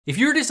If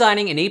you're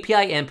designing an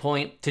API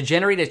endpoint to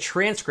generate a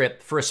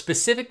transcript for a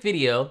specific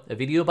video, a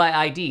video by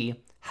ID,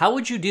 how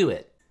would you do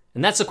it?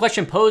 And that's a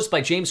question posed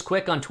by James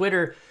Quick on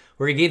Twitter,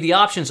 where he gave the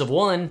options of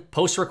one,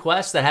 post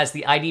request that has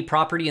the ID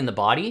property in the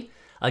body,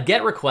 a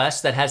get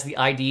request that has the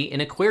ID in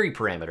a query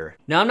parameter.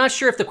 Now, I'm not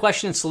sure if the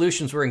question and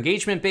solutions were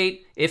engagement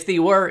bait. If they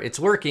were, it's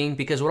working,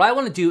 because what I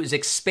want to do is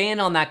expand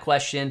on that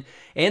question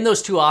and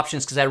those two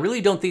options, because I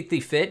really don't think they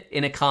fit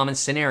in a common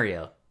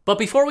scenario. But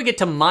before we get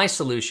to my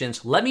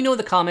solutions, let me know in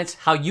the comments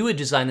how you would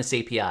design this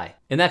API.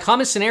 In that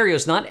common scenario,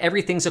 not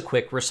everything's a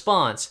quick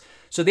response.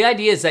 So the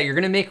idea is that you're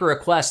going to make a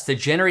request to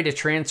generate a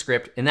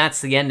transcript, and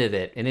that's the end of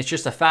it. And it's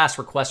just a fast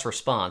request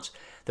response.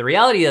 The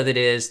reality of it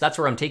is, that's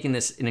where I'm taking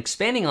this and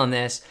expanding on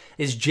this,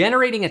 is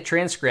generating a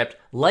transcript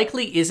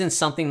likely isn't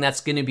something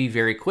that's going to be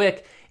very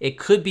quick. It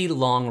could be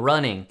long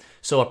running.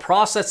 So a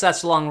process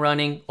that's long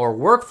running or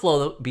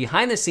workflow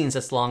behind the scenes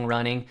that's long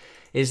running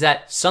is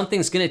that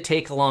something's going to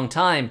take a long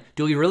time.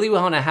 Do we really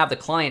want to have the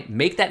client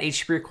make that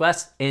HTTP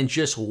request and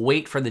just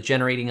wait for the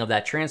generating of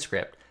that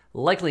transcript?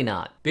 Likely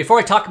not. Before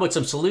I talk about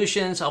some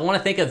solutions, I want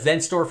to thank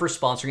EventStore for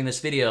sponsoring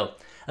this video.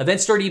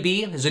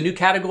 EventStoreDB is a new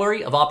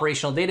category of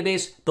operational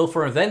database built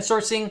for event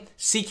sourcing,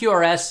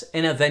 CQRS,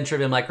 and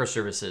event-driven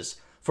microservices.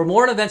 For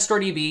more on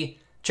EventStoreDB,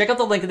 check out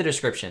the link in the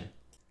description.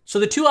 So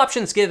the two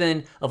options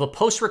given of a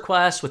post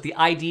request with the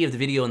ID of the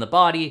video in the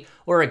body,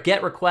 or a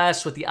get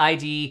request with the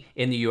ID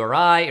in the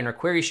URI and a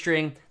query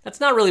string, that's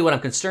not really what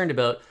I'm concerned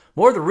about.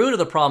 More the root of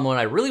the problem, what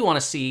I really want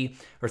to see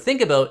or think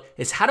about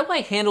is, how do I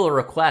handle a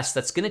request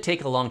that's going to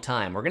take a long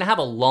time? We're going to have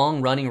a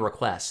long running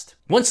request.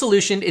 One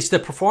solution is to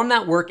perform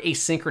that work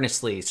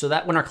asynchronously, so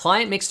that when our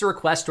client makes the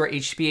request to our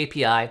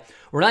HTTP API,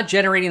 we're not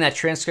generating that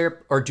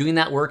transcript or doing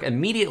that work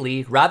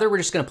immediately. Rather, we're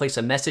just going to place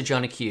a message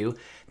on a queue.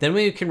 Then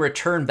we can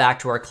return back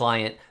to our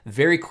client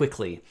very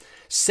quickly.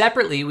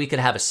 Separately, we could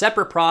have a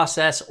separate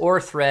process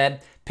or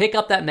thread, pick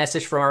up that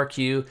message from our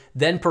queue,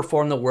 then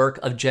perform the work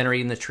of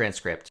generating the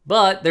transcript.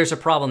 But there's a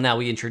problem now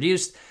we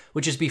introduced,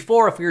 which is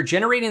before, if we were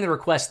generating the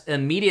request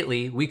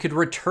immediately, we could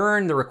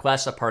return the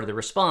request as part of the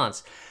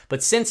response.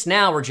 But since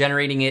now we're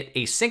generating it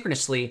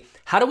asynchronously,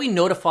 how do we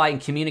notify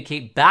and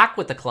communicate back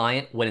with the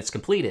client when it's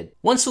completed?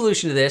 One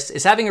solution to this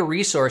is having a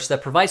resource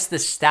that provides the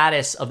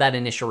status of that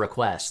initial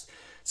request.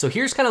 So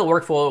here's kind of the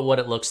workflow of what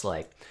it looks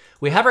like.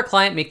 We have our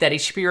client make that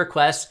HTTP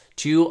request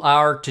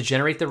to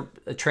generate the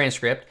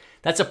transcript.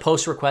 That's a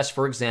post request,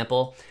 for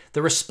example.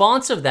 The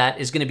response of that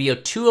is going to be a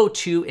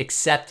 202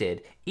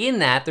 accepted. In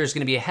that, there's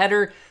going to be a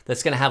header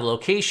that's going to have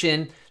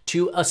location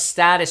to a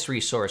status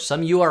resource,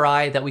 some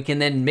URI that we can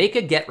then make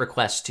a get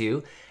request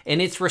to.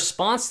 And its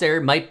response there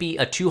might be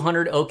a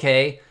 200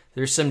 OK.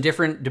 There's some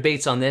different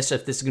debates on this,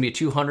 if this is going to be a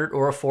 200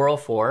 or a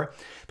 404.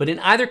 But in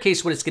either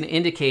case, what it's going to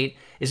indicate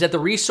is that the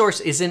resource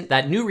isn't,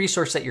 that new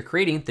resource that you're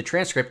creating, the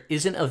transcript,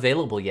 isn't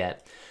available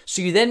yet.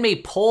 So you then may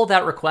pull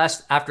that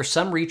request after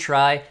some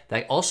retry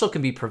that also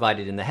can be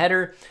provided in the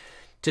header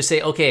to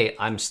say, okay,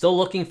 I'm still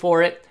looking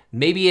for it.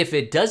 Maybe if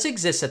it does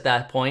exist at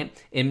that point,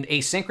 and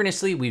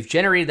asynchronously we've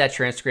generated that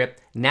transcript,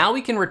 now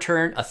we can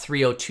return a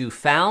 302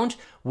 found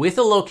with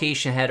a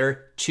location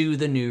header to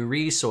the new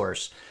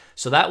resource.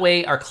 So that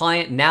way our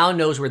client now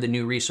knows where the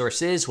new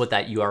resource is, what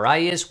that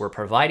URI is. We're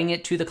providing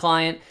it to the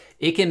client.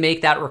 It can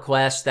make that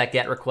request, that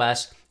get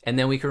request, and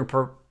then we can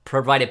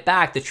provide it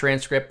back, the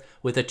transcript,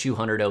 with a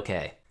 200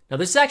 OK. Now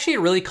this is actually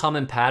a really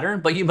common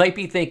pattern, but you might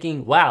be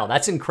thinking, wow,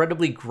 that's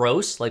incredibly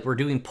gross. Like, we're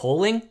doing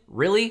polling?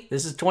 Really?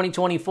 This is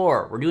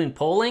 2024. We're doing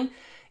polling?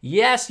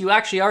 Yes, you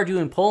actually are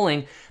doing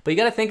polling, but you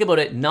got to think about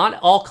it. Not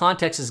all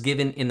context is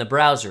given in the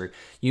browser.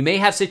 You may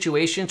have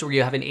situations where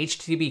you have an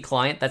HTTP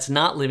client that's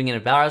not living in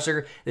a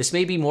browser. This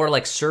may be more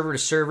like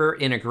server-to-server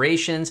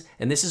integrations,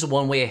 and this is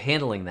one way of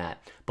handling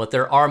that. But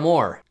there are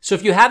more. So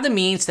if you have the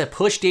means to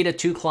push data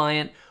to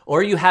client,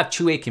 or you have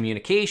two-way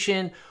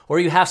communication, or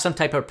you have some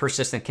type of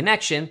persistent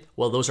connection,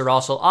 well, those are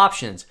also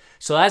options.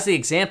 So as the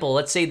example,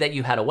 let's say that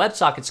you had a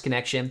WebSockets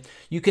connection.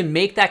 You can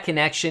make that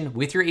connection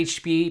with your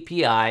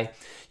HTTP API.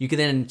 You can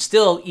then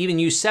still even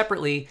use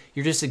separately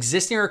your just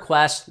existing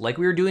request like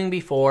we were doing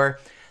before.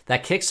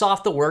 That kicks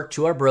off the work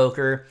to our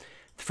broker.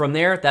 From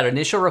there, that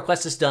initial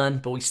request is done,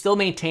 but we still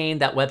maintain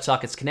that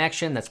WebSockets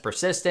connection that's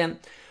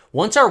persistent.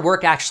 Once our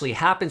work actually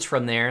happens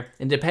from there,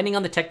 and depending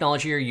on the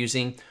technology you're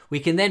using, we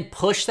can then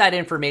push that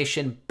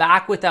information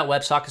back with that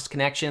WebSockets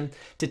connection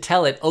to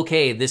tell it,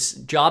 okay, this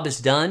job is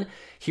done.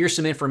 Here's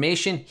some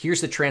information.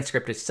 Here's the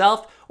transcript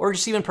itself, or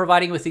just even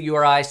providing with the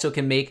URI so it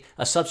can make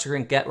a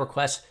subsequent GET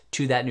request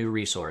to that new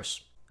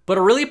resource. But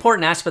a really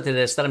important aspect of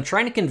this that I'm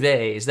trying to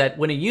convey is that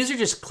when a user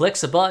just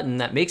clicks a button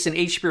that makes an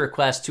HTTP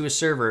request to a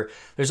server,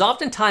 there's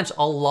oftentimes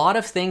a lot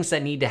of things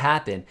that need to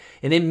happen,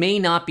 and it may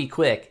not be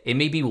quick. It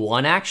may be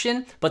one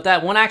action, but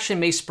that one action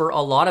may spur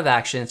a lot of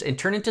actions and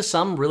turn into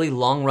some really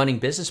long-running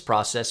business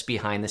process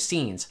behind the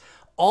scenes.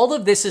 All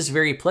of this is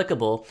very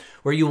applicable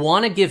where you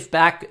want to give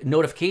back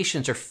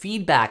notifications or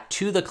feedback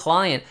to the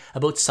client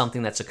about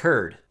something that's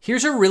occurred.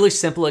 Here's a really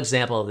simple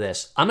example of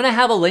this. I'm going to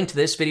have a link to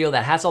this video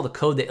that has all the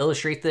code to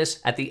illustrate this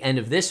at the end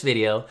of this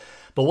video.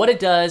 But what it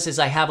does is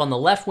I have on the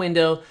left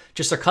window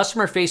just a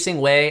customer-facing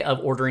way of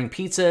ordering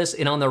pizzas,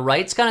 and on the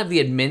right's kind of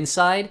the admin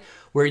side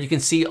where you can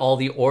see all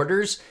the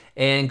orders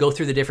and go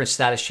through the different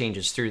status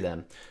changes through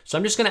them. So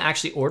I'm just gonna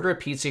actually order a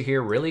pizza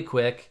here really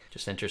quick,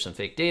 just enter some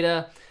fake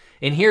data.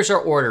 And here's our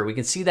order. We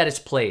can see that it's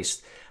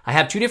placed. I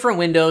have two different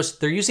windows.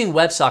 They're using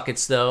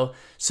WebSockets though,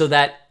 so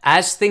that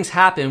as things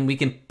happen, we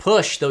can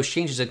push those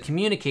changes and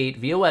communicate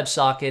via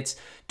WebSockets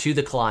to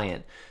the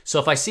client. So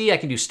if I see I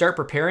can do start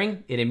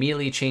preparing, it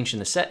immediately changed in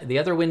the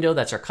other window.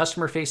 That's our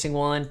customer facing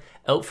one,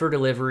 out for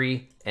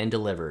delivery and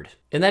delivered.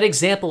 And that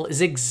example is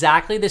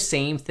exactly the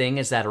same thing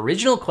as that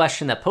original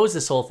question that posed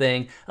this whole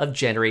thing of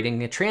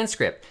generating a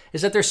transcript,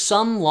 is that there's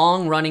some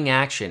long running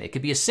action. It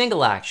could be a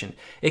single action.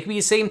 It could be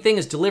the same thing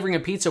as delivering a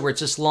pizza where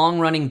it's this long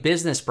running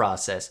business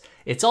process.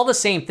 It's all the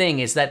same thing,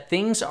 is that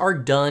things are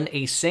done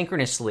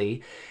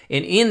asynchronously,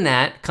 and in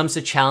that comes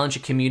the challenge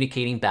of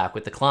communicating back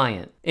with the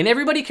client. And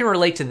everybody can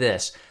relate to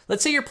this.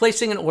 Let's say you're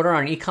placing an order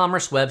on an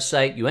e-commerce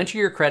website, you enter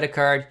your credit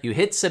card, you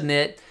hit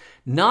submit.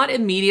 Not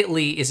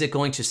immediately is it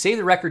going to save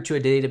the record to a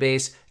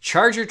database,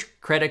 charge your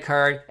credit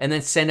card, and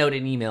then send out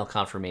an email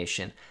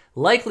confirmation.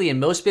 Likely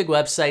in most big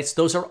websites,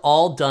 those are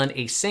all done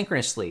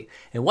asynchronously.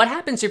 And what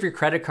happens if your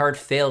credit card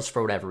fails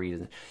for whatever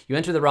reason? You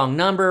enter the wrong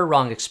number,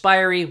 wrong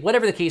expiry,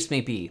 whatever the case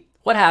may be.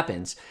 What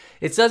happens?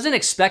 It doesn't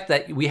expect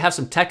that we have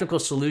some technical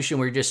solution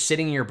where you're just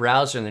sitting in your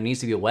browser and there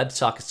needs to be a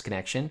WebSockets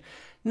connection.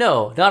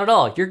 No, not at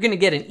all. You're going to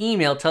get an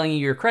email telling you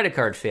your credit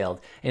card failed,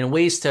 and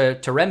ways to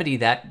remedy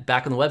that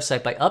back on the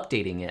website by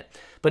updating it.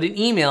 But an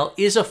email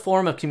is a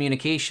form of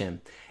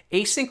communication.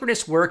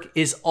 Asynchronous work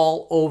is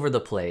all over the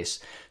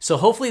place. So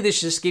hopefully this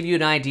just gives you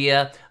an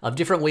idea of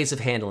different ways of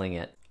handling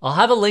it. I'll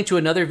have a link to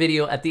another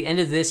video at the end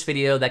of this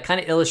video that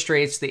kind of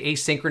illustrates the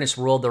asynchronous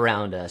world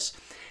around us.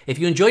 If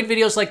you enjoyed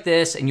videos like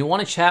this and you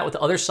want to chat with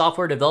other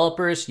software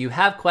developers, you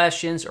have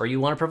questions, or you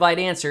want to provide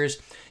answers,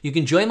 you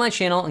can join my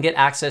channel and get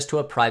access to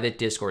a private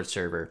Discord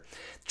server.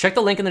 Check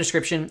the link in the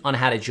description on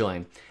how to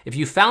join. If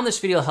you found this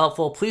video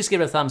helpful, please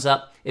give it a thumbs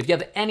up. If you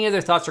have any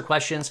other thoughts or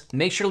questions,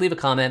 make sure to leave a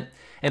comment.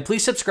 And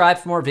please subscribe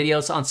for more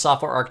videos on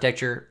software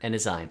architecture and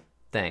design.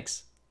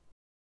 Thanks.